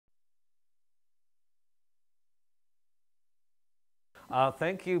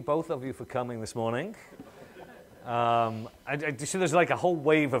Thank you, both of you, for coming this morning. I see there's like a whole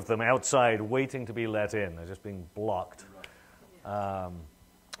wave of them outside waiting to be let in. They're just being blocked.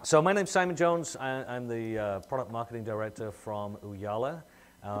 So my name's Simon Jones. I'm the Product Marketing Director from Ooyala.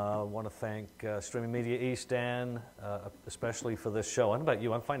 I want to thank Streaming Media East, Dan, especially for this show. And about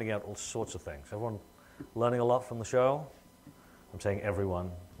you, I'm finding out all sorts of things. Everyone learning a lot from the show? I'm saying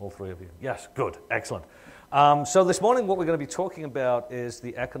everyone, all three of you. Yes, good, excellent. So this morning what we're going to be talking about is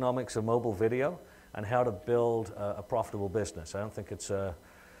the economics of mobile video and how to build a profitable business. I don't think it's a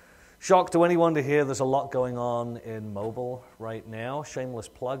shock to anyone to hear there's a lot going on in mobile right now. Shameless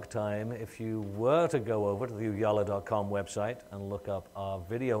plug time. If you were to go over to the Ooyala.com website and look up our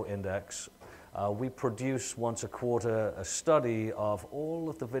video index, we produce once a quarter a study of all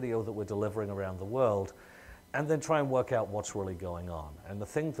of the video that we're delivering around the world and then try and work out what's really going on. And the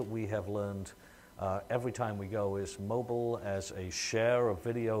thing that we have learned every time we go is mobile as a share of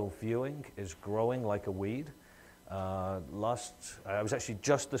video viewing is growing like a weed. I was actually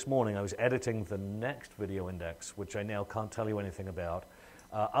just this morning, I was editing the next video index, which I now can't tell you anything about,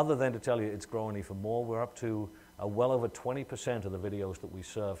 other than to tell you it's growing even more. We're up to well over 20% of the videos that we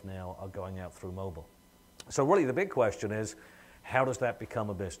serve now are going out through mobile. So really the big question is, how does that become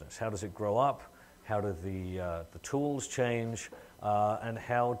a business? How does it grow up? How do the tools change? And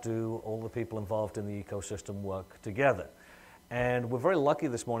how do all the people involved in the ecosystem work together? And we're very lucky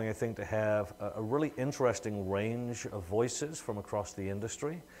this morning, I think, to have a really interesting range of voices from across the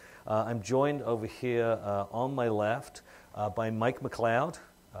industry. I'm joined over here on my left by Mike McLeod,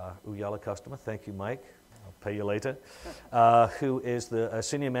 Ooyala customer. Thank you, Mike. I'll pay you later. Who is the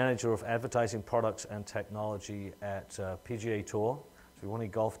Senior Manager of Advertising Products and Technology at PGA Tour. So if you want any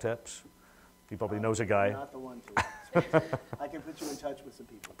golf tips, he probably knows a guy. Not the one to. I can put you in touch with some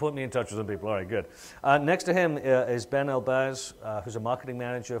people. Put me in touch with some people. All right, good. Next to him is Ben El-Baz, who's a marketing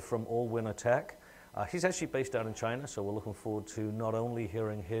manager from Allwinner Tech. He's actually based out in China, so we're looking forward to not only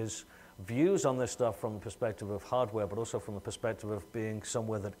hearing his views on this stuff from the perspective of hardware, but also from the perspective of being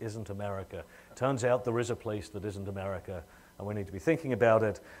somewhere that isn't America. Turns out there is a place that isn't America, and we need to be thinking about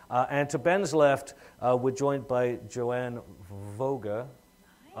it. And to Ben's left, we're joined by Joanne Waage.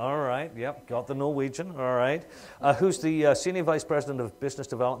 All right, yep, got the Norwegian, all right. Who's the Senior Vice President of Business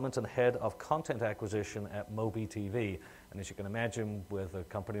Development and Head of Content Acquisition at MobiTV. And as you can imagine, with a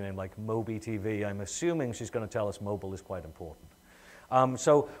company name like MobiTV, I'm assuming she's going to tell us mobile is quite important.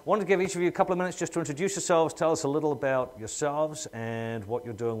 So I wanted to give each of you a couple of minutes just to introduce yourselves, tell us a little about yourselves and what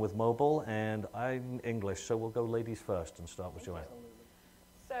you're doing with mobile. And I'm English, so we'll go ladies first and start with Joanne.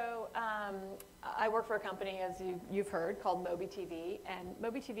 So I work for a company, as you've heard, called MobiTV, and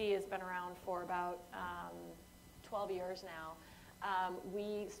MobiTV has been around for about 12 years now.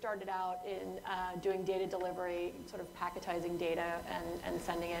 We started out in doing data delivery, sort of packetizing data and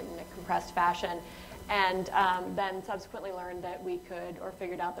sending it in a compressed fashion, and then subsequently learned that we could, or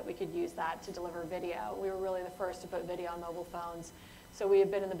figured out that we could use that to deliver video. We were really the first to put video on mobile phones, so we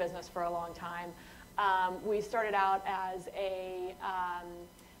have been in the business for a long time. We started out as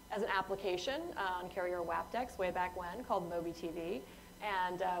an application on carrier WAPDEX way back when, called MobiTV,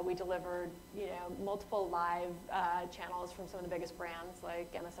 and we delivered multiple live channels from some of the biggest brands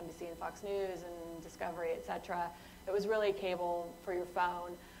like MSNBC and Fox News and Discovery, etc. It was really cable for your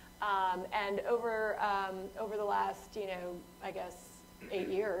phone, and over the last I guess 8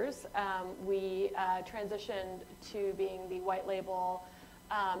 years, we transitioned to being the white label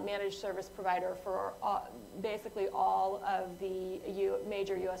managed service provider for basically all of the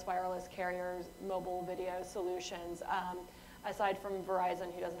major U.S. wireless carriers' mobile video solutions, aside from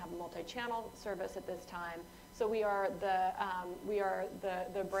Verizon, who doesn't have a multi-channel service at this time. So we are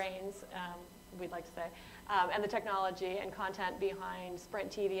the brains, we'd like to say, and the technology and content behind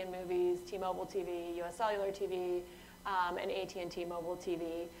Sprint TV and movies, T-Mobile TV, U.S. Cellular TV, and AT&T Mobile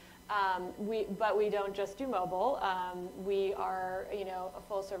TV. But we don't just do mobile. We are, a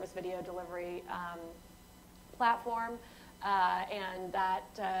full-service video delivery platform, and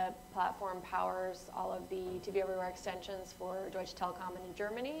that platform powers all of the TV Everywhere extensions for Deutsche Telekom in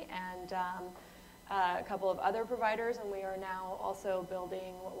Germany and a couple of other providers. And we are now also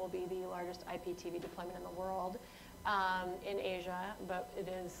building what will be the largest IPTV deployment in the world in Asia, but it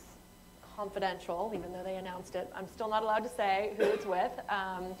is confidential, even though they announced it. I'm still not allowed to say who it's with,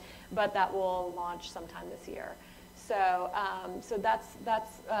 but that will launch sometime this year. So, that's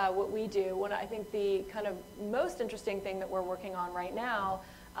what we do. I think the kind of most interesting thing that we're working on right now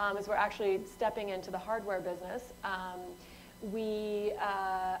is we're actually stepping into the hardware business.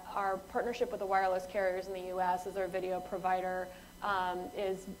 Our partnership with the wireless carriers in the U.S. as our video provider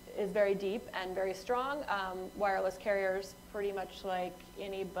is very deep and very strong. Wireless carriers, pretty much like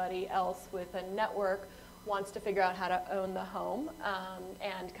anybody else with a network, wants to figure out how to own the home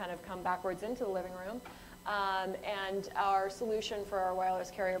and kind of come backwards into the living room. And our solution for our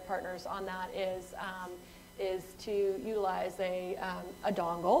wireless carrier partners on that is to utilize a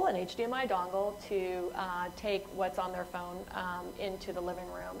dongle, an HDMI dongle, to take what's on their phone into the living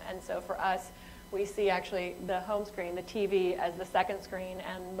room. And so for us, we see actually the home screen, the TV, as the second screen,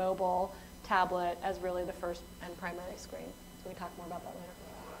 and mobile tablet as really the first and primary screen. So we can talk more about that later.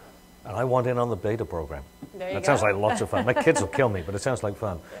 And I want in on the beta program. There you That go. sounds like lots of fun. My kids will kill me, but it sounds like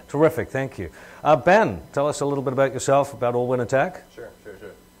fun. Yeah. Terrific, thank you. Ben, tell us a little bit about yourself, about Allwinner Tech. Sure.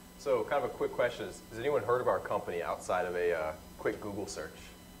 So kind of a quick question is, has anyone heard of our company outside of a quick Google search?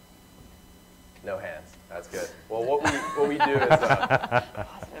 No hands. That's good. Well, what we do is,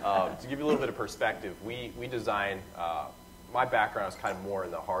 to give you a little bit of perspective, we design, my background is kind of more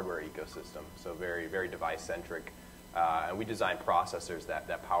in the hardware ecosystem, so very, very device-centric. And we design processors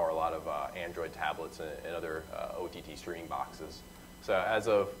that power a lot of Android tablets and other OTT streaming boxes. So as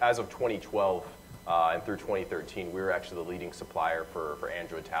of 2012 and through 2013, we were actually the leading supplier for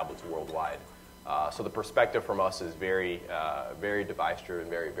Android tablets worldwide. So the perspective from us is very, very device-driven,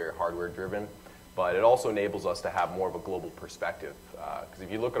 very, very hardware-driven. But it also enables us to have more of a global perspective. Because if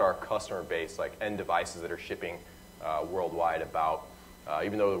you look at our customer base, like end devices that are shipping worldwide, about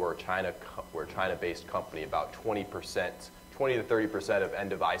even though we're a China-based company, about 20 to 30% of end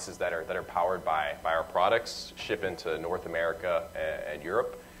devices that are powered by our products ship into North America and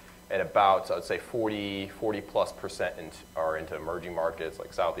Europe, and about, I'd say, 40+% are into emerging markets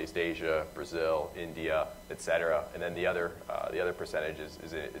like Southeast Asia, Brazil, India, etc. And then the other percentage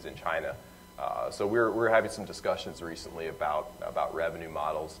is in China. So we're having some discussions recently about revenue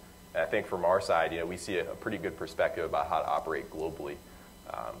models. And I think from our side, we see a pretty good perspective about how to operate globally.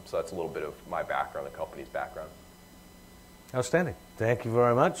 So that's a little bit of my background, the company's background. Outstanding. Thank you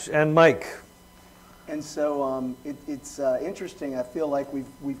very much. And Mike. And so it's interesting. I feel like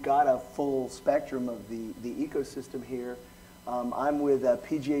we've got a full spectrum of the ecosystem here. I'm with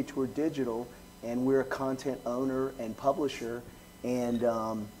PGA Tour Digital, and we're a content owner and publisher. And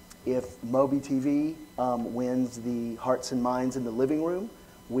if MobiTV wins the hearts and minds in the living room,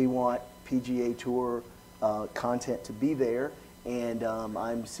 we want PGA Tour content to be there. And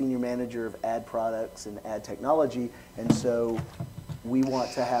I'm senior manager of ad products and ad technology, and so we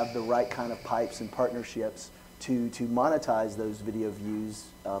want to have the right kind of pipes and partnerships to monetize those video views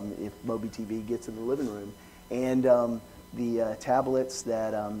if MobiTV gets in the living room. And the tablets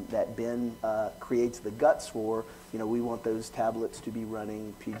that Ben creates the guts for, we want those tablets to be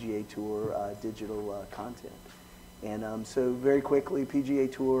running PGA Tour digital content. And so very quickly,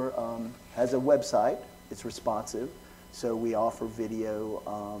 PGA Tour has a website. It's responsive. So we offer video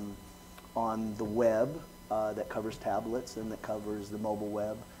on the web that covers tablets and that covers the mobile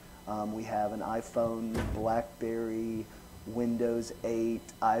web. We have an iPhone, BlackBerry, Windows 8,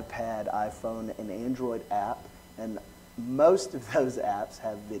 iPad, iPhone, and Android app. And most of those apps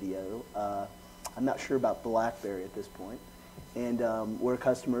have video. I'm not sure about BlackBerry at this point. And we're a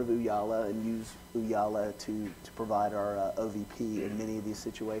customer of Ooyala and use Ooyala to provide our OVP in many of these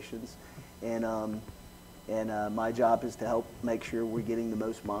situations. And my job is to help make sure we're getting the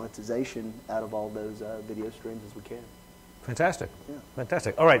most monetization out of all those video streams as we can. Fantastic. Yeah.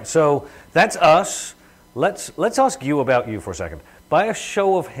 Fantastic. All right, so that's us. Let's ask you about you for a second. By a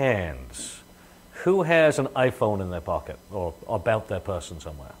show of hands, who has an iPhone in their pocket or about their person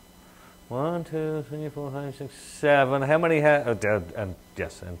somewhere? 1, 2, 3, 4, 5, 6, 7. How many have? And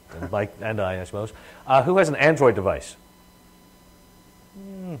yes, and Mike and I suppose. Who has an Android device?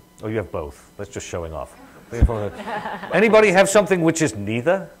 Oh, you have both. That's just showing off. Anybody have something which is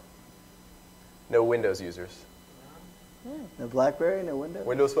neither? No Windows users. No BlackBerry, no Windows?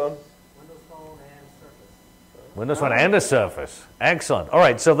 Windows Phone? Windows Phone and Surface. Windows Phone and a Surface. Excellent. All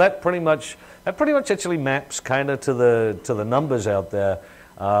right, so that pretty much actually maps kind of to the numbers out there.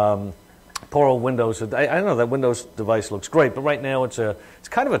 Poor old Windows. I don't know, that Windows device looks great, but right now it's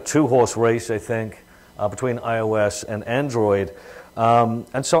kind of a two-horse race, I think, between iOS and Android.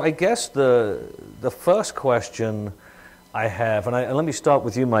 And so I guess the first question I have, and let me start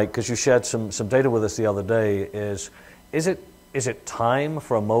with you, Mike, because you shared some data with us the other day, is it time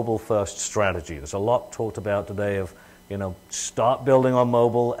for a mobile-first strategy? There's a lot talked about today of, start building on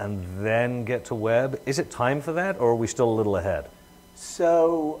mobile and then get to web. Is it time for that, or are we still a little ahead?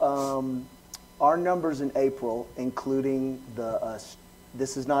 So our numbers in April, including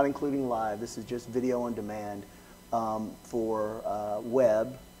this is not including live, this is just video on demand, for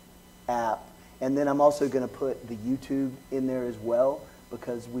web, app, And then I'm also going to put the YouTube in there as well,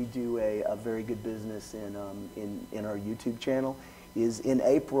 because we do a very good business in our YouTube channel. Is in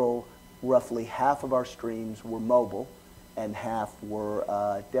April, roughly half of our streams were mobile and half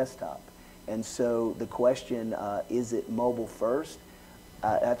were desktop. And so the question, is it mobile first?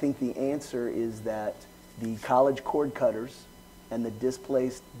 I think the answer is that the college cord cutters and the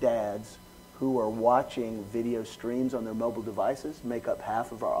displaced dads who are watching video streams on their mobile devices make up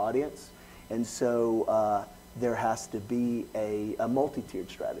half of our audience. And so there has to be a multi-tiered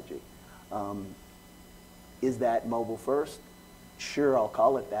strategy. Is that mobile first? Sure, I'll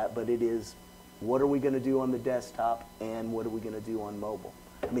call it that, but it is, what are we going to do on the desktop and what are we going to do on mobile?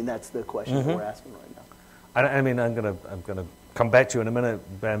 I mean, that's the question that we're asking right now. I mean, I'm gonna come back to you in a minute,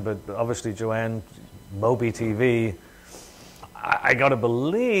 Ben, but obviously, Joanne, MobiTV, I got to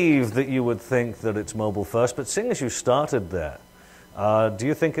believe that you would think that it's mobile first, but seeing as you started there, do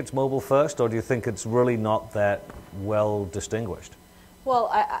you think it's mobile first, or do you think it's really not that well distinguished? Well,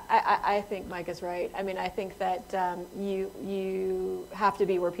 I think Mike is right. I mean, I think that you have to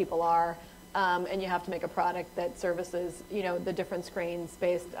be where people are, and you have to make a product that services, you know, the different screens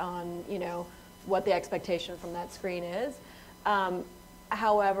based on, you know, what the expectation from that screen is.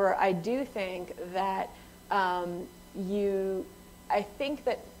 However, I do think that I think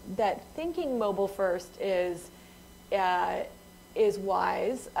that thinking mobile first is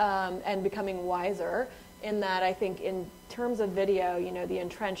wise, and becoming wiser, in that I think in terms of video, you know, the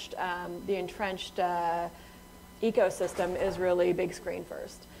entrenched ecosystem is really big screen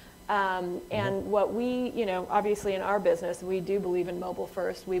first. And what we, you know, obviously in our business, we do believe in mobile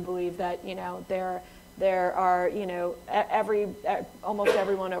first. We believe that, you know, there are, you know, almost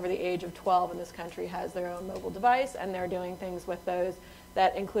everyone over the age of 12 in this country has their own mobile device, and they're doing things with those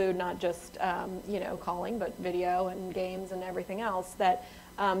that include not just, you know, calling, but video and games and everything else, that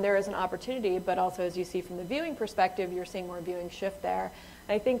there is an opportunity, but also, as you see from the viewing perspective, you're seeing more viewing shift there.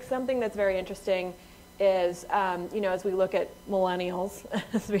 And I think something that's very interesting is, you know, as we look at millennials,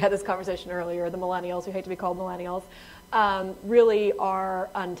 as we had this conversation earlier, the millennials, who hate to be called millennials, really are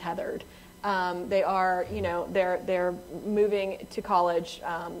untethered. They are, you know, they're moving to college.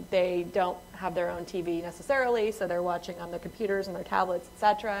 They don't have their own TV necessarily, so they're watching on their computers and their tablets,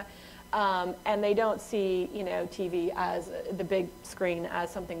 etc. And they don't see, you know, TV as the big screen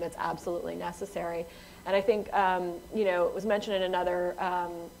as something that's absolutely necessary. And I think, you know, it was mentioned in another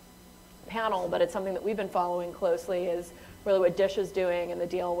panel, but it's something that we've been following closely, is really what Dish is doing and the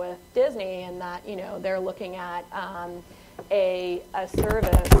deal with Disney, and that, you know, they're looking at a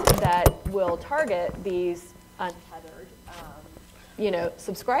service that will target these untethered, you know,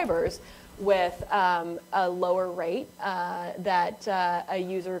 subscribers with a lower rate that a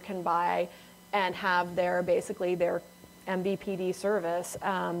user can buy and have their, basically their MVPD service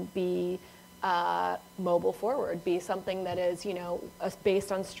be mobile forward, be something that is, you know,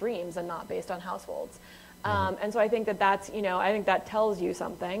 based on streams and not based on households. And so I think that that's, you know, I think that tells you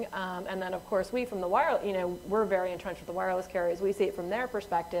something. And then, of course, we from the wireless, you know, we're very entrenched with the wireless carriers. We see it from their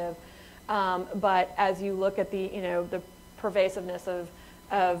perspective. But as you look at the, you know, the pervasiveness of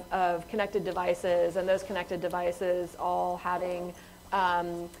connected devices, and those connected devices all having,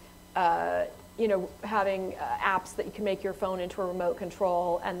 you know, having apps that you can make your phone into a remote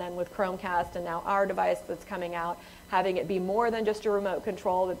control, and then with Chromecast and now our device that's coming out, having it be more than just a remote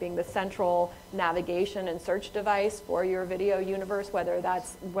control, but being the central navigation and search device for your video universe,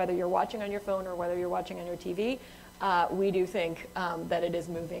 whether you're watching on your phone or whether you're watching on your TV, we do think that it is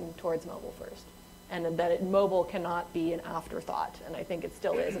moving towards mobile first, and that mobile cannot be an afterthought, and I think it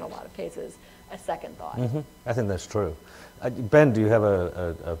still is in a lot of cases a second thought. I think that's true. Ben, do you have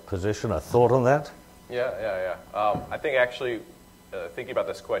a position, a thought on that? Yeah. I think actually, thinking about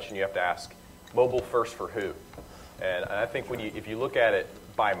this question, you have to ask, mobile first for who? And I think if you look at it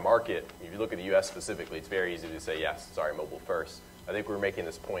by market, if you look at the U.S. specifically, it's very easy to say, yes, sorry, mobile first. I think we were making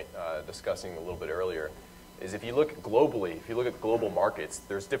this point, discussing a little bit earlier, is if you look globally, if you look at global markets,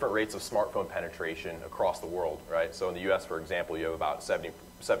 there's different rates of smartphone penetration across the world, right? So in the U.S., for example, you have about 70%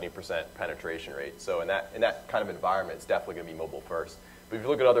 penetration rate. So in that kind of environment, it's definitely going to be mobile first. But if you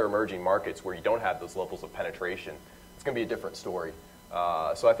look at other emerging markets where you don't have those levels of penetration, it's going to be a different story.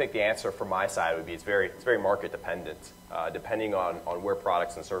 So I think the answer from my side would be it's very market dependent. Depending on where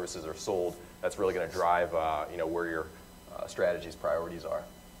products and services are sold, that's really going to drive you know, where your strategy's priorities are.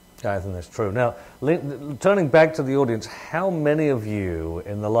 I think that's true. Now, turning back to the audience, how many of you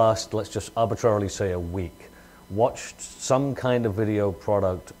in the last, let's just arbitrarily say, a week, watched some kind of video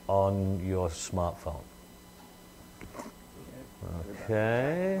product on your smartphone?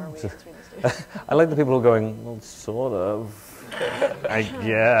 Okay. Are we answering this? I like the people who are going, well, sort of. I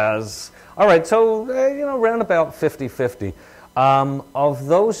guess. All right, so, around about 50-50. Of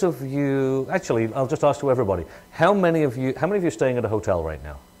those of you, actually, I'll just ask to everybody, how many of you are staying at a hotel right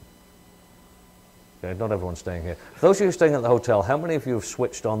now? Okay, not everyone's staying here. Those of you staying at the hotel, how many of you have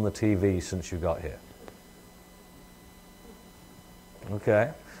switched on the TV since you got here?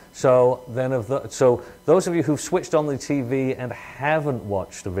 Okay. So then, so those of you who've switched on the TV and haven't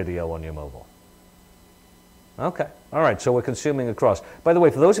watched a video on your mobile. Okay. All right. So we're consuming across. By the way,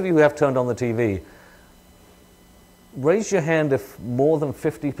 for those of you who have turned on the TV, raise your hand if more than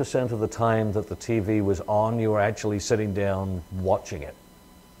 50% of the time that the TV was on, you were actually sitting down watching it.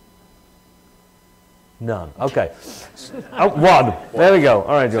 None. Okay. Oh, one. There we go.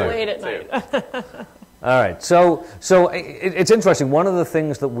 All right, Joanne. Late at night. All right, so it's interesting. One of the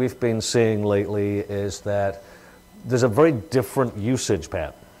things that we've been seeing lately is that there's a very different usage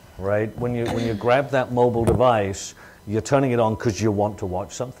pattern, right? When you grab that mobile device, you're turning it on because you want to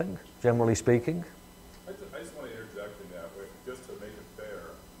watch something, generally speaking. I just want to interject in that way, just to make it fair.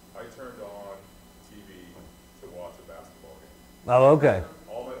 I turned on TV to watch a basketball game. Oh, okay.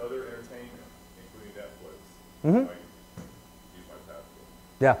 All my other entertainment, including Netflix, Mm-hmm. I use my password.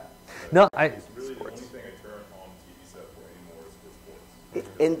 Yeah. No, It's really the only thing I turn on TV set for anymore is for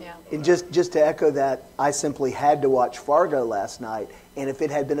sports. And just to echo that, I simply had to watch Fargo last night, and if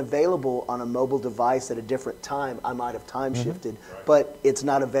it had been available on a mobile device at a different time, I might have time shifted, but it's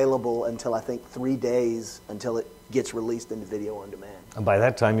not available until I think 3 days until it gets released into video on demand. and by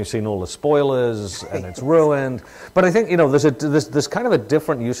that time you've seen all the spoilers and it's ruined. But I think there's kind of a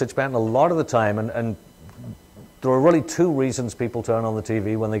different usage pattern a lot of the time, and there are really two reasons people turn on the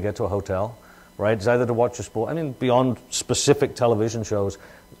TV when they get to a hotel, right? It's either to watch a sport. I mean, beyond specific television shows,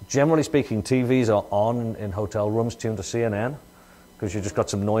 generally speaking, TVs are on in hotel rooms tuned to CNN because you've just got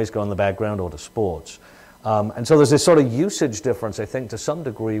some noise going in the background, or to sports. And so there's this sort of usage difference, I think, to some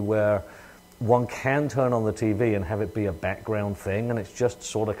degree, where one can turn on the TV and have it be a background thing, and it's just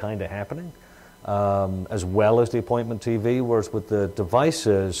sort of kind of happening, as well as the appointment TV, whereas with the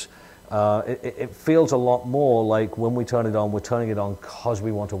devices, it feels a lot more like when we turn it on, we're turning it on because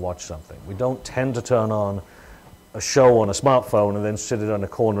we want to watch something. We don't tend to turn on a show on a smartphone and then sit it on a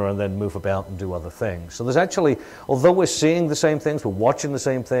corner and then move about and do other things. So there's actually, although we're seeing the same things, we're watching the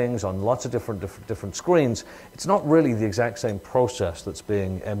same things on lots of different screens, it's not really the exact same process that's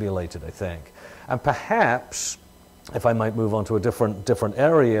being emulated, I think. And perhaps, if I might move on to a different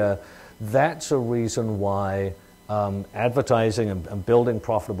area, that's a reason why advertising and building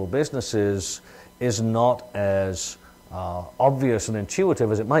profitable businesses is not as obvious and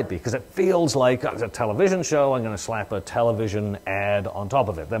intuitive as it might be, because it feels like it's a television show, I'm going to slap a television ad on top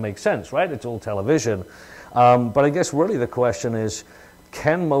of it. That makes sense, right? It's all television. But I guess really the question is,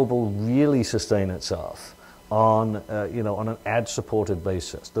 can mobile really sustain itself on on an ad-supported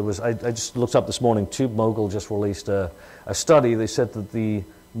basis? There was I just looked up this morning. TubeMogul just released a study. They said that the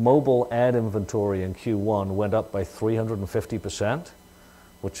mobile ad inventory in Q1 went up by 350%,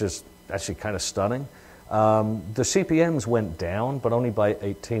 which is actually kind of stunning. The CPMs went down, but only by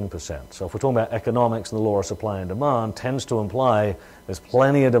 18%. So if we're talking about economics and the law of supply and demand, tends to imply there's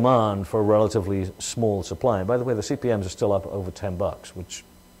plenty of demand for a relatively small supply. And by the way, the CPMs are still up over $10, which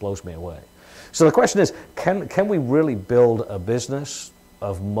blows me away. So the question is, can we really build a business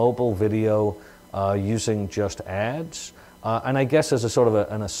of mobile video using just ads? And I guess as a sort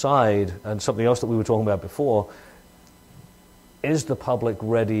of an aside, and something else that we were talking about before, is the public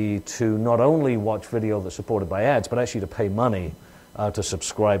ready to not only watch video that's supported by ads, but actually to pay money to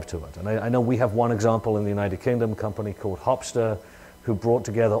subscribe to it? And I know we have one example in the United Kingdom, a company called Hopster, who brought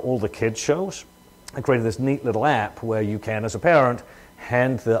together all the kids' shows and created this neat little app where you can, as a parent,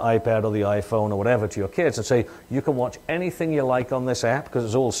 hand the iPad or the iPhone or whatever to your kids and say, you can watch anything you like on this app because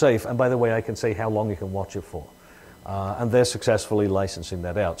it's all safe, and by the way, I can say how long you can watch it for. And they're successfully licensing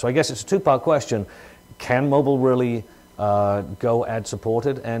that out. So I guess it's a two-part question. Can mobile really go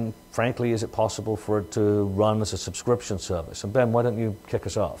ad-supported? And frankly, is it possible for it to run as a subscription service? And Ben, why don't you kick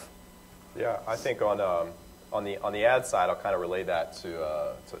us off? Yeah, I think on the ad side, I'll kind of relay that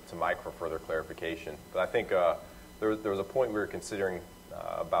to Mike for further clarification. But I think there was a point we were considering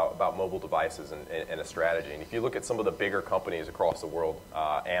about mobile devices and a strategy. And if you look at some of the bigger companies across the world,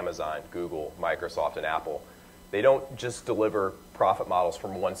 Amazon, Google, Microsoft, and Apple, they don't just deliver profit models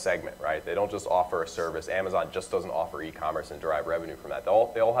from one segment, right? They don't just offer a service. Amazon just doesn't offer e-commerce and derive revenue from that. They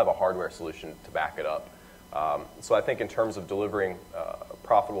all have a hardware solution to back it up. So I think in terms of delivering a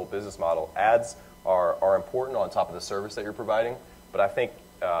profitable business model, ads are important on top of the service that you're providing. But I think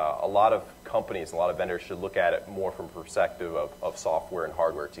a lot of companies, a lot of vendors should look at it more from a perspective of software and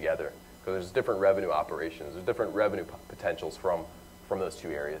hardware together. Because there's different revenue operations, there's different revenue potentials from those two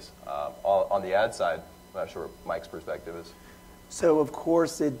areas. On the ad side, I'm not sure what Mike's perspective is. So of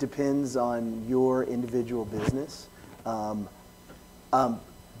course it depends on your individual business, but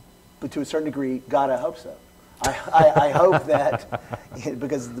to a certain degree, God, I hope so. I hope that,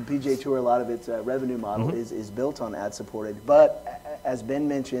 because the PGA Tour, a lot of its revenue model is built on ad supported. But as Ben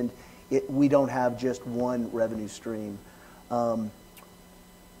mentioned, we don't have just one revenue stream.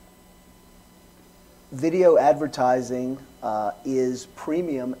 Video advertising is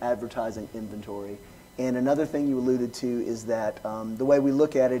premium advertising inventory. And another thing you alluded to is that the way we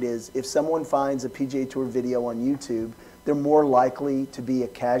look at it is if someone finds a PGA Tour video on YouTube, they're more likely to be a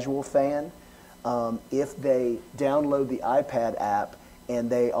casual fan. If they download the iPad app and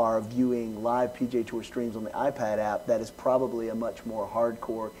they are viewing live PGA Tour streams on the iPad app, that is probably a much more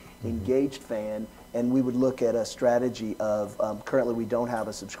hardcore, engaged fan. And we would look at a strategy of, currently we don't have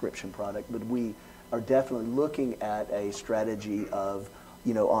a subscription product, but we are definitely looking at a strategy of,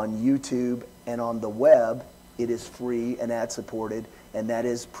 on YouTube and on the web, it is free and ad supported, and that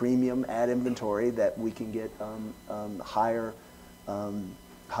is premium ad inventory that we can get higher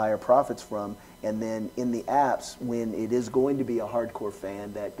profits from. And then in the apps, when it is going to be a hardcore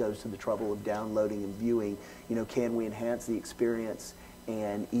fan that goes to the trouble of downloading and viewing, can we enhance the experience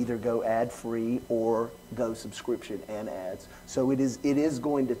and either go ad-free or go subscription and ads? So it is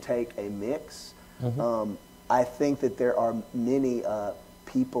going to take a mix. I think that there are many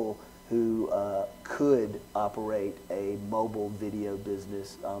people who could operate a mobile video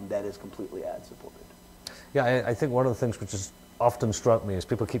business that is completely ad-supported. Yeah, I think one of the things which has often struck me is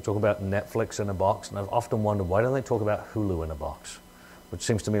people keep talking about Netflix in a box, and I've often wondered why don't they talk about Hulu in a box, which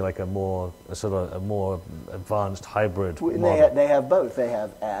seems to me like a more advanced hybrid model. They have both. They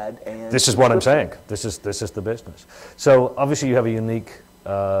have ad and. This is what I'm saying. This is the business. So obviously you have a unique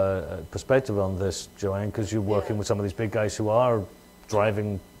perspective on this, Joanne, because you're working with some of these big guys who are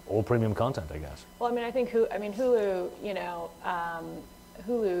driving all premium content, I guess. Well, I think Hulu,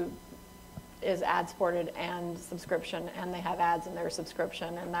 Hulu is ad supported and subscription, and they have ads in their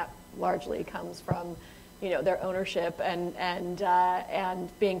subscription, and that largely comes from, their ownership and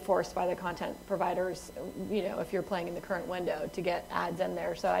being forced by the content providers, if you're playing in the current window, to get ads in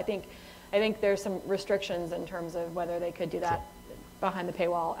there. So I think there's some restrictions in terms of whether they could do that behind the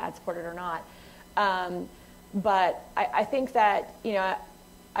paywall, ad supported or not. But I think that,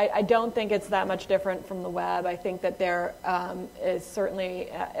 I don't think it's that much different from the web. I think that there is certainly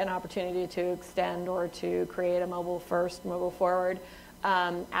an opportunity to extend or to create a mobile first, mobile forward,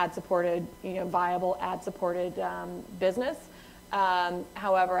 ad-supported, viable ad-supported business.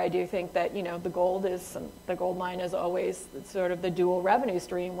 However, I do think that, the gold mine is always sort of the dual revenue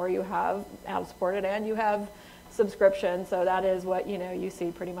stream where you have ad-supported and you have subscription. So that is what, you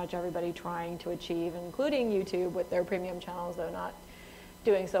see pretty much everybody trying to achieve, including YouTube with their premium channels, though not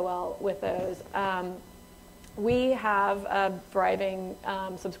doing so well with those. We have a thriving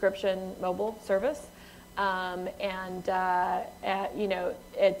subscription mobile service,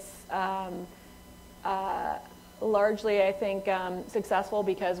 it's largely, I think, successful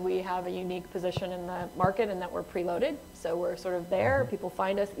because we have a unique position in the market and that we're preloaded. So we're sort of there. People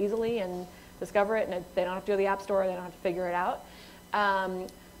find us easily and discover it, and they don't have to go to the App Store. They don't have to figure it out.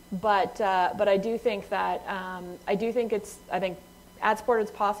 But I do think that I think ad-supported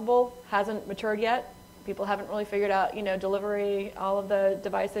is possible. Hasn't matured yet. People haven't really figured out, delivery, all of the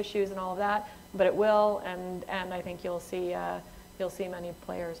device issues and all of that. But it will, and I think you'll see many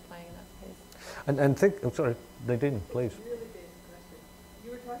players playing in that space. And think, oh, sorry, Nadine, please. Really basic question.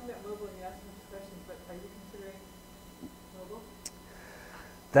 You were talking about mobile and you asked me this question, but are you considering mobile?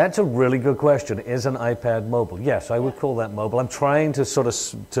 That's a really good question. Is an iPad mobile? Yes, I would call that mobile. I'm trying to sort of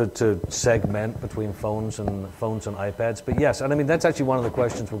to segment between phones and iPads, but yes, and I mean that's actually one of the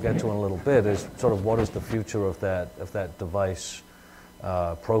questions we'll get to in a little bit. Is sort of what is the future of that device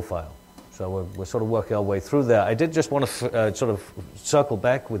profile? So we're sort of working our way through that. I did just want to sort of circle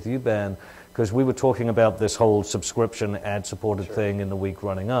back with you, Ben, because we were talking about this whole subscription ad-supported thing in the week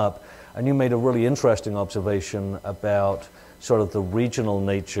running up, and you made a really interesting observation about sort of the regional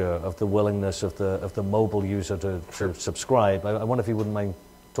nature of the willingness of the mobile user to subscribe. I wonder if you wouldn't mind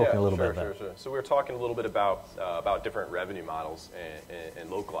talking a little bit about that. Sure. So we were talking a little bit about different revenue models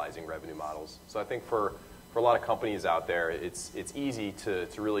and localizing revenue models. So I think for a lot of companies out there, it's easy to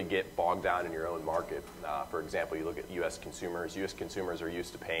really get bogged down in your own market. For example, you look at U.S. consumers. U.S. consumers are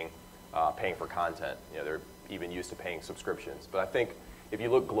used to paying for content. They're even used to paying subscriptions. But I think if you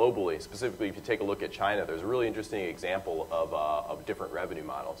look globally, specifically if you take a look at China, there's a really interesting example of different revenue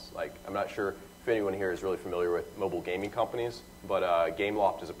models. Like, I'm not sure if anyone here is really familiar with mobile gaming companies, but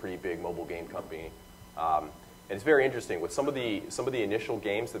Gameloft is a pretty big mobile game company. And it's very interesting. With some of the initial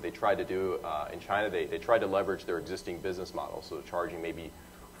games that they tried to do in China, they tried to leverage their existing business model, so charging maybe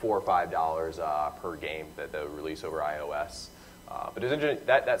 $4 or $5 per game that they'll release over iOS. But it's interesting,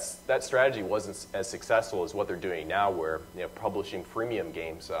 that strategy wasn't as successful as what they're doing now, where publishing freemium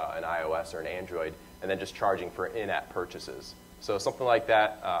games in iOS or in Android, and then just charging for in-app purchases. So something like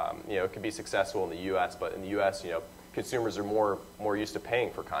that, it could be successful in the U.S., but in the U.S., consumers are more used to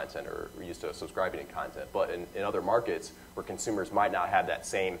paying for content or used to subscribing to content. But in other markets where consumers might not have that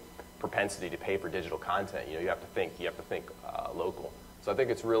same propensity to pay for digital content, you have to think local. So I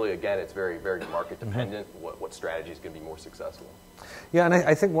think it's really, again, it's very, very market dependent. What strategy is going to be more successful? Yeah, and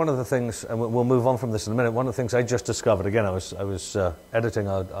I think one of the things, and we'll move on from this in a minute. One of the things I just discovered, again, I was editing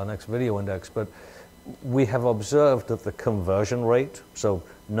our next video index, but we have observed that the conversion rate, so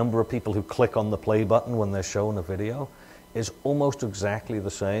number of people who click on the play button when they're shown a video, is almost exactly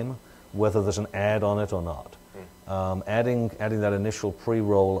the same whether there's an ad on it or not. Adding that initial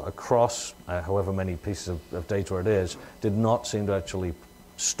pre-roll across however many pieces of data it is did not seem to actually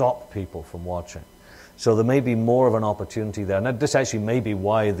stop people from watching. So there may be more of an opportunity there. And this actually may be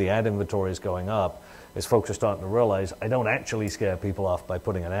why the ad inventory is going up, is folks are starting to realize I don't actually scare people off by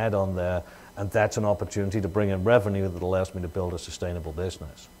putting an ad on there, and that's an opportunity to bring in revenue that allows me to build a sustainable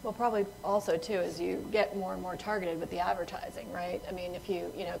business. Well, probably also, too, as you get more and more targeted with the advertising, right? I mean, if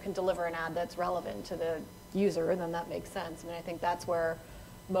you can deliver an ad that's relevant to the user, then that makes sense. I mean, I think that's where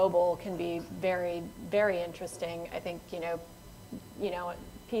mobile can be very, very interesting. I think,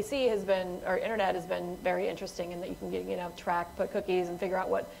 PC has been, or internet has been very interesting in that you can track, put cookies and figure out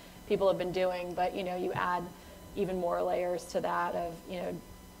what people have been doing, but you add even more layers to that of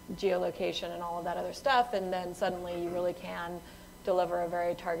geolocation and all of that other stuff, and then suddenly you really can deliver a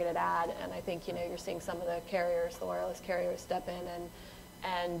very targeted ad. And I think you're seeing some of the carriers, the wireless carriers, step in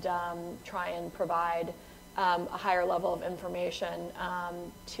and try and provide a higher level of information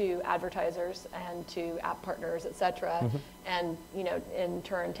to advertisers and to app partners, et cetera, and in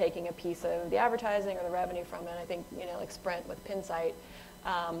turn taking a piece of the advertising or the revenue from it. I think like Sprint with Pinsight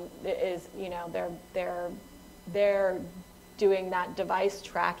is they're doing that device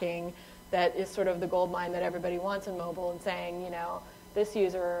tracking that is sort of the gold mine that everybody wants in mobile, and saying this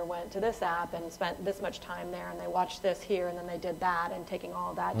user went to this app and spent this much time there, and they watched this here, and then they did that, and taking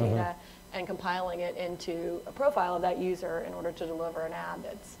all of that data and compiling it into a profile of that user in order to deliver an ad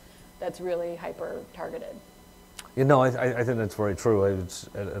that's really hyper targeted. I think that's very true. I was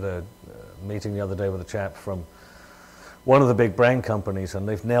at a meeting the other day with a chap from one of the big brand companies, and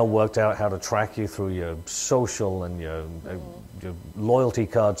they've now worked out how to track you through your social and your loyalty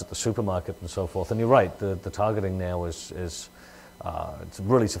cards at the supermarket and so forth. And you're right, the targeting now is it's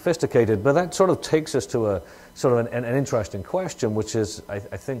really sophisticated, but that sort of takes us to a sort of an interesting question, which is, I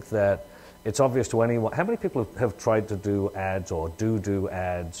think that it's obvious to anyone. How many people have tried to do ads or do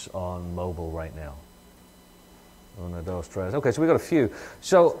ads on mobile right now? Okay, so we've got a few.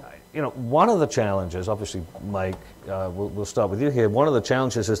 So, one of the challenges, obviously, Mike, we'll start with you here. One of the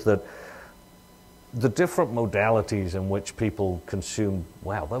challenges is that the different modalities in which people consume,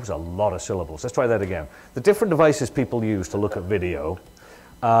 wow, that was a lot of syllables. Let's try that again. The different devices people use to look at video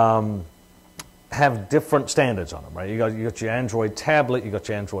have different standards on them, right? You got your Android tablet, you got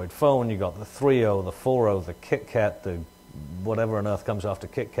your Android phone, you got the 3.0, the 4.0, the KitKat, the whatever on earth comes after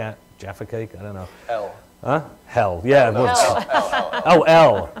KitKat, Jaffa Cake, I don't know. L. Huh? Hell, yeah. No, L. Oh,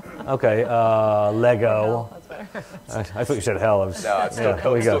 L. Okay, Lego. That's better. I thought you said hell. No, it's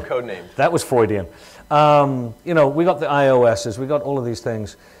still code name. That was Freudian. We got the iOSs, we got all of these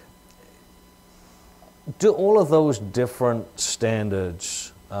things. Do all of those different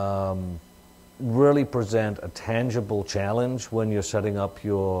standards really present a tangible challenge when you're setting up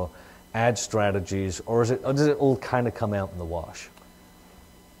your ad strategies, or does it all kind of come out in the wash?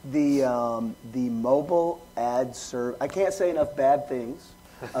 The mobile ad I can't say enough bad things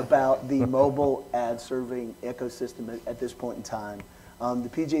about the mobile ad serving ecosystem at this point in time. The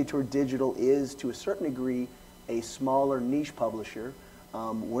PGA Tour Digital is, to a certain degree, a smaller niche publisher.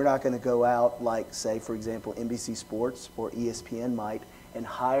 We're not going to go out like, say, for example, NBC Sports or ESPN might, and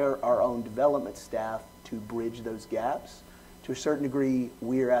hire our own development staff to bridge those gaps. To a certain degree,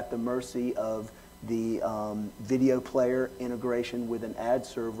 we are at the mercy of the video player integration with an ad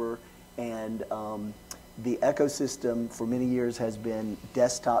server, and the ecosystem for many years has been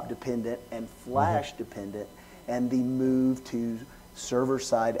desktop dependent and flash dependent, and the move to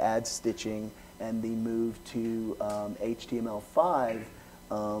server-side ad stitching and the move to HTML5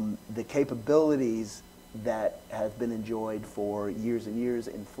 the capabilities that have been enjoyed for years and years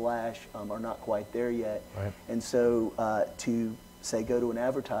in Flash are not quite there yet. Right. And so to say, go to an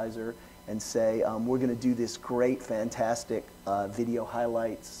advertiser and say, we're going to do this great, fantastic video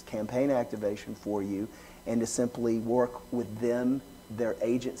highlights campaign activation for you, and to simply work with them, their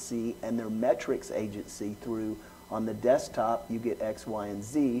agency, and their metrics agency through, on the desktop, you get X, Y, and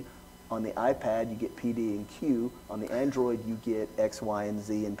Z. On the iPad, you get P, D, and Q. On the Android, you get X, Y, and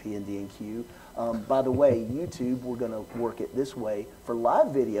Z, and P, and D, and Q. By the way, YouTube, we're going to work it this way. For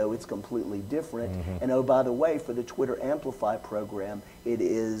live video, it's completely different. And oh, by the way, for the Twitter Amplify program, it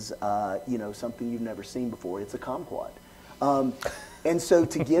is something you've never seen before. It's a Comquad. And so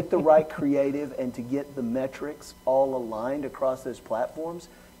to get the right creative and to get the metrics all aligned across those platforms,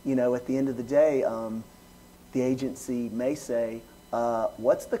 at the end of the day, the agency may say,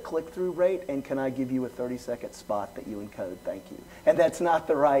 what's the click-through rate, and can I give you a 30-second spot that you encode? Thank you. And that's not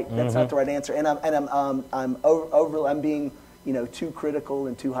the right answer. And I'm being too critical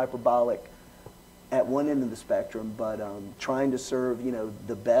and too hyperbolic at one end of the spectrum, but trying to serve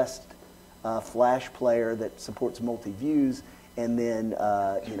the best Flash player that supports multi-views, and then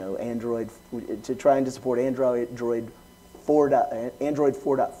Android trying to support Android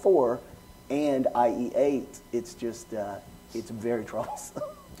 4.4 and IE8. It's just it's very troublesome.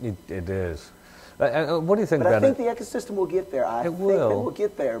 It is. What do you think but about I think the ecosystem will get there. I think will. that we'll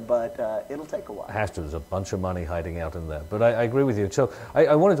get there, but it'll take a while. It has to. There's a bunch of money hiding out in there. But I agree with you. So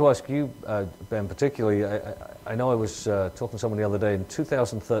I wanted to ask you, Ben, particularly, I know I was talking to someone the other day. In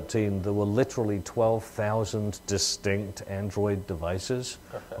 2013, there were literally 12,000 distinct Android devices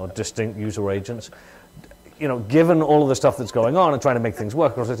or distinct user agents. Given all of the stuff that's going on and trying to make things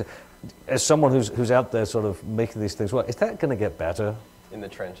work, as someone who's out there sort of making these things work, is that going to get better? In the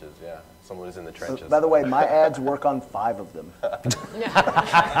trenches, yeah. Someone who's in the trenches. By the way, my ads work on 5 of them.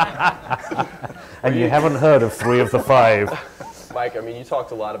 And you haven't heard of 3 of the 5. Mike, you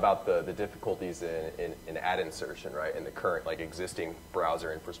talked a lot about the difficulties in ad insertion, right, in the current existing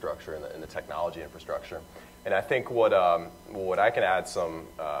browser infrastructure and the technology infrastructure. And I think what I can add some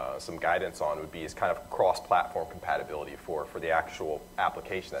guidance on would be is kind of cross-platform compatibility for the actual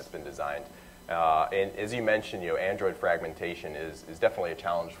application that's been designed. And as you mentioned, Android fragmentation is definitely a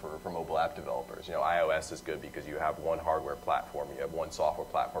challenge for mobile app developers. iOS is good because you have one hardware platform, you have one software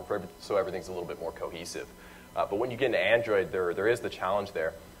platform, so everything's a little bit more cohesive. But when you get into Android, there is the challenge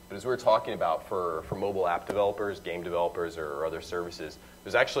there. But as we were talking about for mobile app developers, game developers, or other services,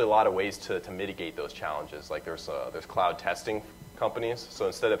 there's actually a lot of ways to mitigate those challenges. Like there's cloud testing companies. So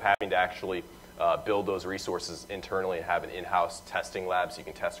instead of having to actually build those resources internally and have an in-house testing lab so you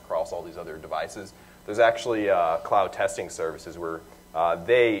can test across all these other devices, there's actually cloud testing services where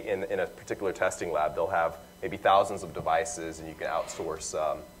they, in a particular testing lab, they'll have maybe thousands of devices, and you can outsource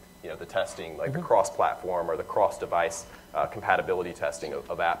the testing, like the cross-platform or the cross-device compatibility testing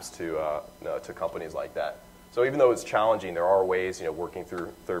of apps to companies like that. So even though it's challenging, there are ways, working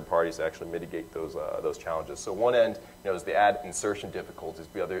through third parties to actually mitigate those challenges. So one end, is the ad insertion difficulties.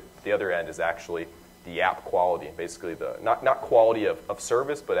 The other end is actually the app quality, basically the not quality of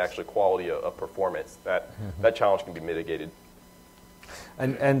service, but actually quality of performance. That challenge can be mitigated.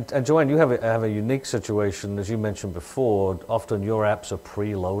 And Joanne, you have a unique situation, as you mentioned before. Often your apps are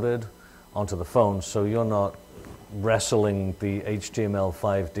preloaded onto the phone, so you're not wrestling the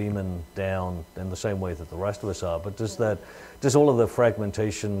HTML5 daemon down in the same way that the rest of us are. But does all of the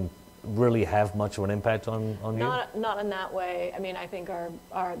fragmentation really have much of an impact on you? Not in that way. I think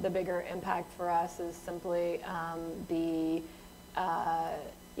the bigger impact for us is simply the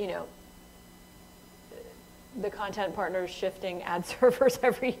content partners shifting ad servers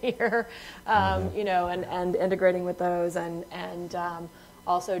every year, and integrating with those, and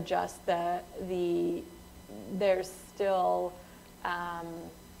also just there's still,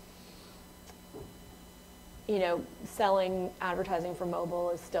 selling advertising for mobile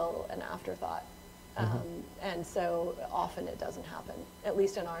is still an afterthought, and so often it doesn't happen. At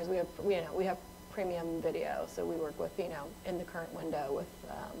least in ours, we have premium video, so we work with in the current window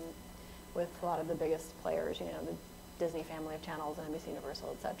with a lot of the biggest players, the Disney family of channels, and NBC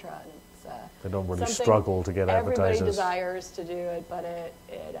Universal, etc. And it's they don't really struggle to get advertisers. Everybody desires to do it, but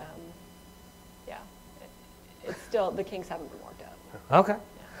it's still, the kinks haven't been worked out. Okay. Yeah.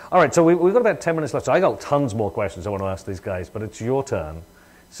 All right, so we've got about 10 minutes left. So I got tons more questions I want to ask these guys, but it's your turn.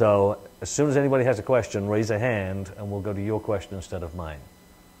 So as soon as anybody has a question, raise a hand, and we'll go to your question instead of mine.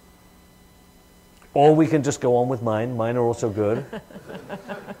 Or we can just go on with mine. Mine are also good.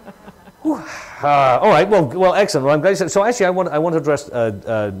 All right. Well, excellent. Well, I'm glad you said. So actually, I want to address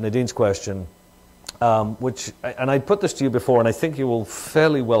Nadine's question. and I put this to you before, and I think you will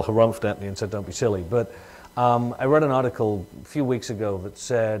fairly well harumphed at me and said, don't be silly, but I read an article a few weeks ago that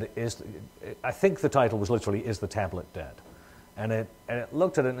said, I think the title was literally, "Is the tablet dead?" And it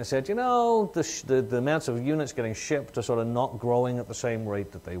looked at it and it said, you know, the amounts of units getting shipped are sort of not growing at the same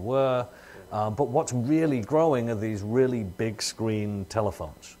rate that they were, but what's really growing are these really big screen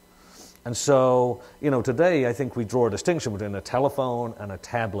telephones. And so, you know, today I think we draw a distinction between a telephone and a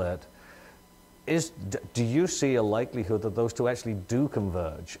tablet. Do you see a likelihood that those two actually do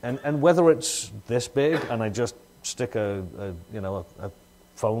converge? And whether it's this big and I just stick a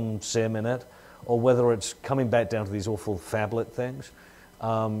phone SIM in it, or whether it's coming back down to these awful phablet things,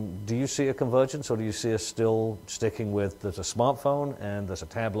 do you see a convergence, or do you see us still sticking with there's a smartphone and there's a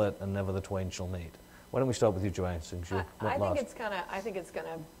tablet and never the twain shall meet? Why don't we start with you, Joanne, since you went last? I think it's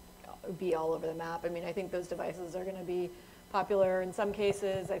gonna be all over the map. I mean, I think those devices are gonna be popular in some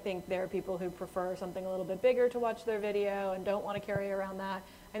cases. I think there are people who prefer something a little bit bigger to watch their video and don't want to carry around that.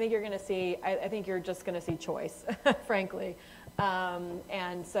 I think you're going to see, I think you're just going to see choice, frankly.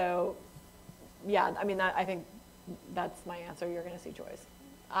 And so, yeah, I mean, I think that's my answer. You're going to see choice.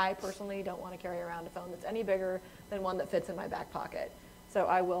 I personally don't want to carry around a phone that's any bigger than one that fits in my back pocket. So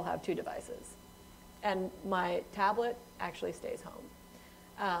I will have two devices. And my tablet actually stays home.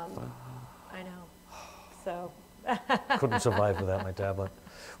 I know. So. Couldn't survive without my tablet.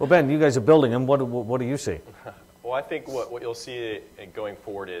 Well, Ben, you guys are building them. What do you see? Well, I think what you'll see going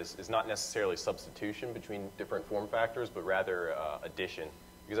forward is not necessarily substitution between different form factors, but rather addition.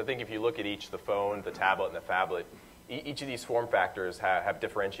 Because I think if you look at each, the phone, the tablet, and the phablet, each of these form factors have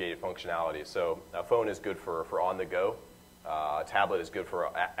differentiated functionality. So a phone is good for on the go. A tablet is good for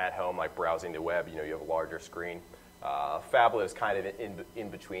at home, like browsing the web. You know, you have a larger screen. Phablet is kind of in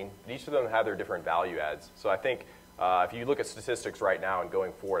between. But each of them have their different value adds. So I think if you look at statistics right now and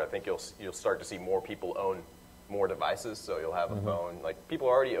going forward, I think you'll start to see more people own more devices. So you'll have a phone. Like people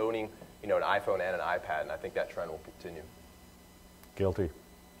are already owning, you know, an iPhone and an iPad, and I think that trend will continue. Guilty.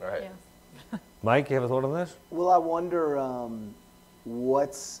 All right. Yeah. Mike, you have a thought on this? Well, I wonder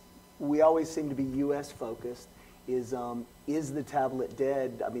we always seem to be U.S. focused. Is the tablet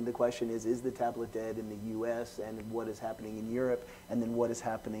dead? I mean, the question is the tablet dead in the U.S. and what is happening in Europe, and then what is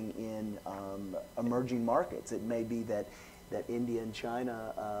happening in emerging markets? It may be that India and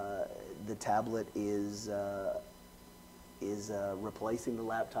China, the tablet is replacing the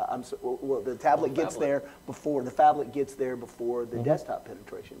laptop. The tablet gets there before the phablet gets there before the desktop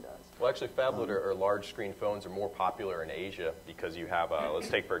penetration does. Well, actually, phablet or large screen phones are more popular in Asia because you have, let's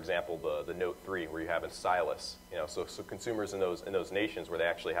take for example the Note 3, where you have a stylus. You know, so consumers in those nations where they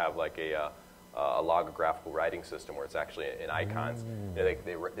actually have like a logographical writing system where it's actually in icons. You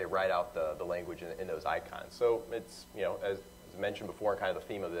know, they write out the language in those icons. So it's, you know, as mentioned before, and kind of the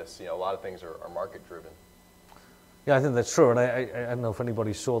theme of this, you know, a lot of things are market driven. Yeah, I think that's true. And I don't know if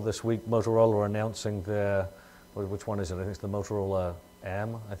anybody saw this week Motorola announcing their, which one is it? I think it's the Motorola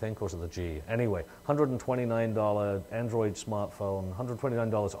M, I think, or was it the G? Anyway, $129 Android smartphone,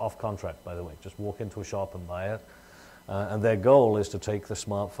 $129 off contract, by the way. Just walk into a shop and buy it. And their goal is to take the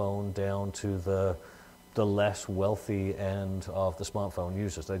smartphone down to the less wealthy end of the smartphone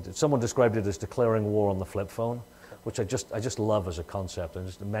users. Someone described it as declaring war on the flip phone, which I just love as a concept. I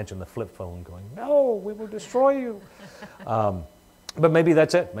just imagine the flip phone going, "No, we will destroy you." But maybe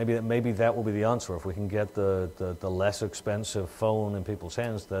that's it. Maybe that will be the answer. If we can get the less expensive phone in people's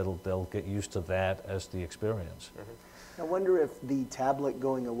hands, they'll get used to that as the experience. I wonder if the tablet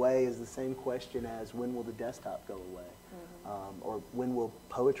going away is the same question as when will the desktop go away, or when will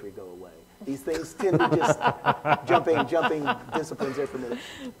poetry go away. These things tend to just jumping disciplines there for a minute.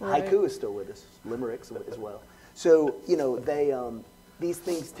 Right. Haiku is still with us, limericks as well. So you know these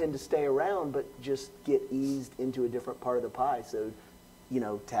things tend to stay around, but just get eased into a different part of the pie. So, you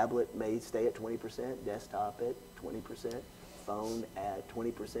know, tablet may stay at 20%, desktop at 20%, phone at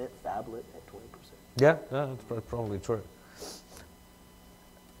 20%, phablet at 20%. Yeah, that's probably true.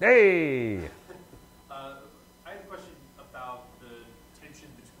 Hey! I have a question about the tension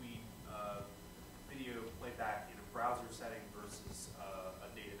between video playback in a browser setting versus a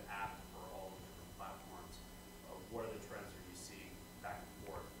native app for all the different platforms. What are the trends are you seeing back and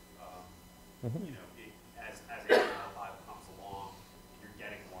forth? You know, as HTML5 comes along, you're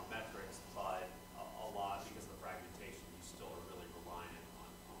getting more metrics, but a lot, because of the fragmentation, you still are really reliant on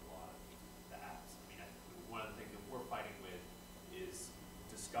a lot of the apps. I mean, one of the things that we're fighting with is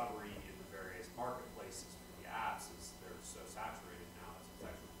discovery in the various marketplaces for the apps. Is they're so saturated now,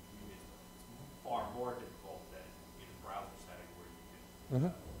 it's actually it's far more difficult than in a browser setting where you can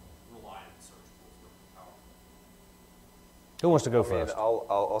rely on the search tools that are powerful. Who wants to go I mean, first?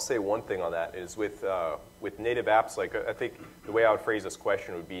 I'll say one thing on that is with native apps, like I think the way I would phrase this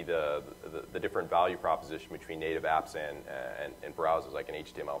question would be the different value proposition between native apps and browsers, like an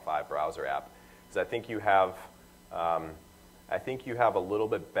HTML5 browser app. Is I think you have a little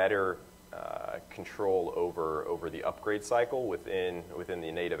bit better control over the upgrade cycle within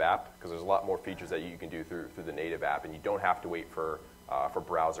the native app, because there's a lot more features that you can do through the native app, and you don't have to wait for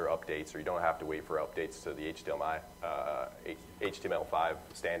browser updates, or you don't have to wait for updates to the HTML5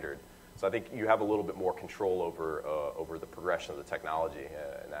 standard. So I think you have a little bit more control over the progression of the technology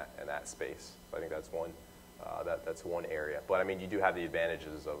in that space. So I think that's one area. But I mean, you do have the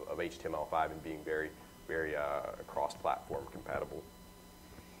advantages of HTML5 and being very cross-platform compatible.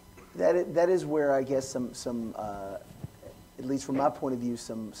 That is where I guess some at least from my point of view,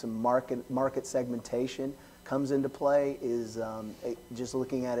 some market segmentation comes into play. Is just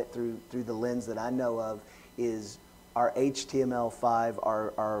looking at it through the lens that I know of, is our HTML5,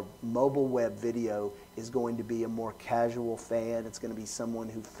 our mobile web video is going to be a more casual fan. It's going to be someone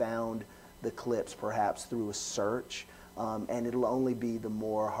who found the clips perhaps through a search, and it'll only be the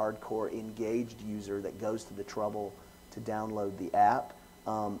more hardcore engaged user that goes to the trouble to download the app.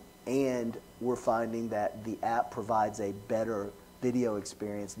 And we're finding that the app provides a better video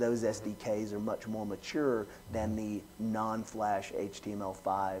experience. Those SDKs are much more mature than the non-Flash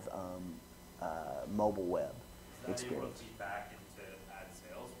HTML5 mobile web experience. Is that able to feed back into ad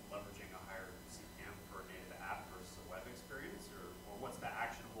sales, leveraging a higher CPM for a native app versus a web experience, or what's the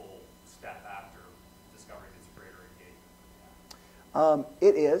actionable step after discovering this greater engagement?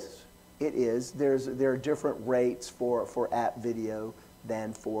 It is. There are different rates for app video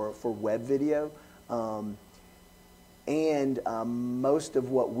than for web video. Most of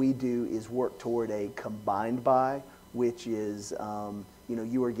what we do is work toward a combined buy, which is,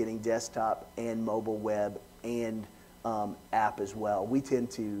 you are getting desktop and mobile web and app as well. We tend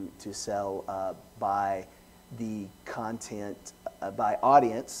to sell by the content, by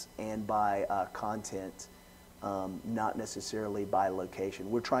audience and by content, not necessarily by location.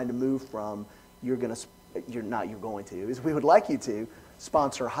 We're trying to move from we would like you to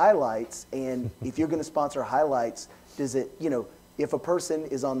sponsor highlights, and if you're going to sponsor highlights, does it, if a person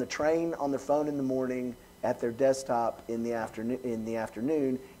is on the train, on their phone in the morning, at their desktop in the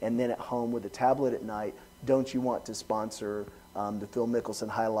afternoon, and then at home with a tablet at night, don't you want to sponsor the Phil Mickelson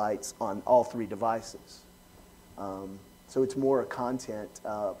highlights on all three devices? So it's more a content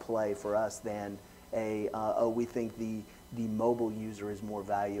play for us than we think the mobile user is more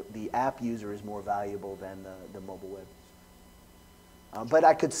valuable, the app user is more valuable than the mobile web user. But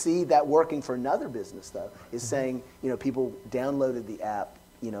I could see that working for another business, though, is saying, people downloaded the app,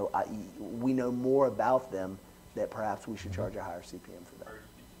 we know more about them, that perhaps we should charge a higher CPM for that.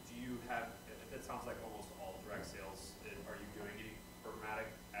 Do you have, it sounds like almost all direct sales, are you doing any programmatic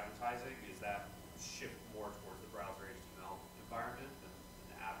advertising? Is that shift more towards the browser HTML environment than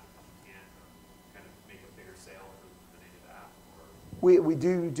the app, you can kind of make a bigger sale for the native app? Or? We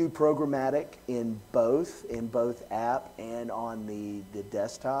do programmatic in both app and on the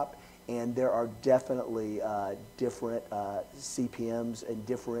desktop, and there are definitely different CPMs and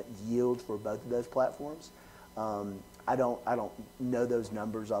different yields for both of those platforms. I don't know those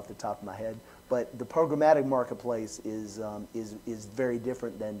numbers off the top of my head, but the programmatic marketplace is very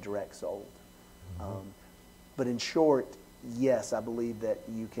different than direct sold. But in short, yes, I believe that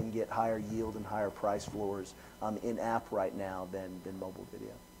you can get higher yield and higher price floors in app right now than mobile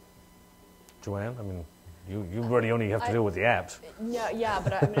video. Joanne, I mean, you really only have to deal with the apps. Yeah,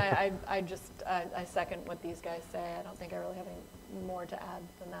 but I second what these guys say. I don't think I really have any more to add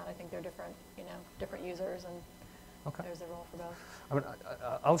than that. I think they're different, different users, and there's a role for both. I mean,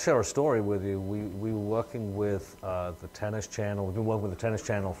 I'll share a story with you. We were working with the Tennis Channel. We've been working with the Tennis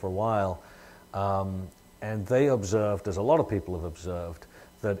Channel for a while, and they observed, as a lot of people have observed,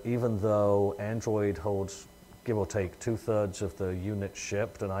 that even though Android holds, give or take, 2/3 of the units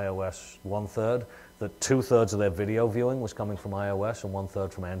shipped and iOS 1/3, that 2/3 of their video viewing was coming from iOS and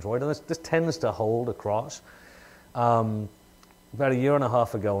 1/3 from Android. And this tends to hold across. About a year and a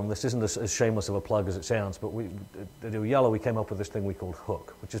half ago, and this isn't as shameless of a plug as it sounds, but at Ooyala we came up with this thing we called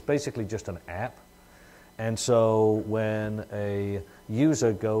Hook, which is basically just an app. And so when a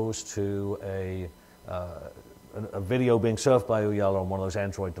user goes to a video being served by Ooyala on one of those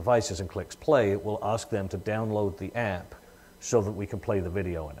Android devices and clicks play, it will ask them to download the app so that we can play the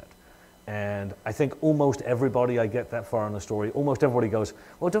video in it. And I think almost everybody, I get that far in the story, almost everybody goes,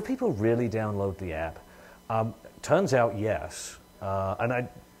 well, do people really download the app? Turns out yes. And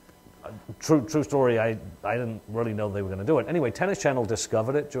true story, I didn't really know they were going to do it. Anyway, Tennis Channel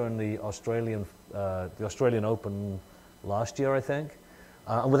discovered it during the Australian Open last year, I think.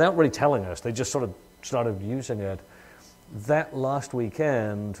 And without really telling us, they just sort of started using it. That last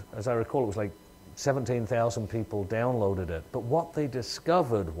weekend, as I recall, it was like 17,000 people downloaded it. But what they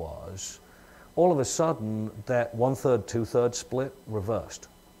discovered was, all of a sudden, that 1/3, 2/3 split reversed.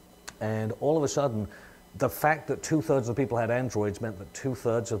 And all of a sudden, the fact that 2/3 of the people had Androids meant that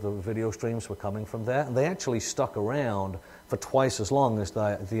 2/3 of the video streams were coming from there. And they actually stuck around for twice as long as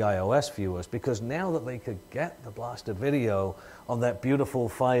the iOS viewers, because now that they could get the blasted video on that beautiful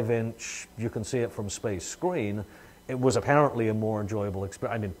 5-inch, you can see it from space screen, it was apparently a more enjoyable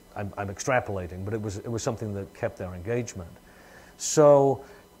experience. I mean, I'm extrapolating, but it was something that kept their engagement. So,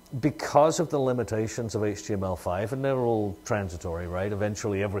 because of the limitations of HTML5, and they're all transitory, right?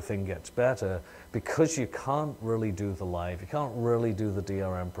 Eventually everything gets better. Because you can't really do the live, you can't really do the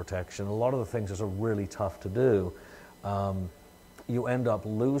DRM protection, a lot of the things that are really tough to do, you end up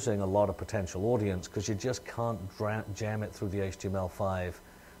losing a lot of potential audience because you just can't jam it through the HTML5,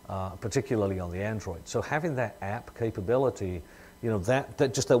 particularly on the Android. So having that app capability, you know,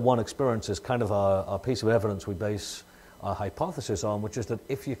 that just that one experience is kind of our piece of evidence we base our hypothesis on, which is that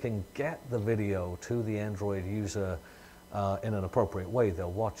if you can get the video to the Android user in an appropriate way, they'll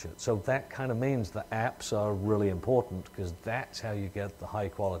watch it. So that kind of means the apps are really important, because that's how you get the high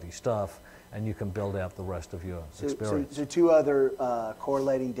quality stuff, and you can build out the rest of your experience. So two other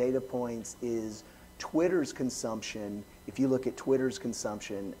correlating data points is Twitter's consumption. If you look at Twitter's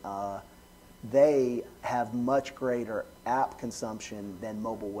consumption, they have much greater app consumption than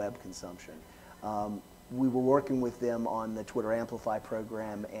mobile web consumption. We were working with them on the Twitter Amplify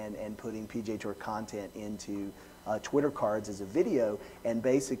program and putting PGA Tour content into Twitter cards as a video, and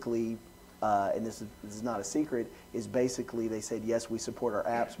basically, and this is not a secret, is basically they said, yes, we support our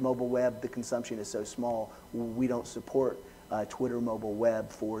apps. Mobile web, the consumption is so small, we don't support Twitter mobile web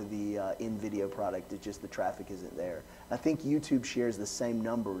for the in-video product. It's just the traffic isn't there. I think YouTube shares the same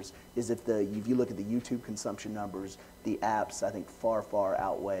numbers. If you look at the YouTube consumption numbers, the apps, I think, far, far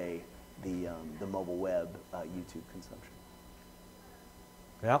outweigh the mobile web YouTube consumption.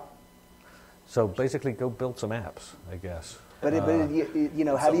 Yeah. So basically, go build some apps, I guess. But you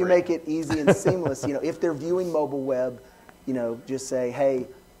know, how do you make it easy and seamless? You know, if they're viewing mobile web, you know, just say, hey,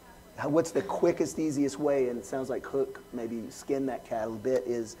 what's the quickest, easiest way? And it sounds like Hook maybe skin that cat a bit.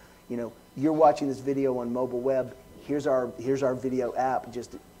 Is, you know, you're watching this video on mobile web. Here's our video app.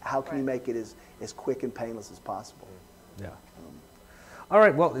 Just how can you make it as quick and painless as possible? Yeah. All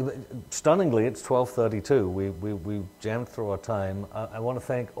right, well, stunningly, it's 12:32. We jammed through our time. I want to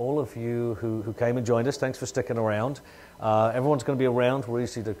thank all of you who came and joined us. Thanks for sticking around. Everyone's going to be around. We're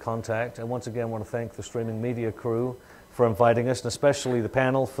easy to contact. And once again, I want to thank the streaming media crew for inviting us, and especially the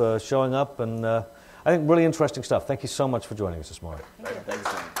panel for showing up. And I think really interesting stuff. Thank you so much for joining us this morning.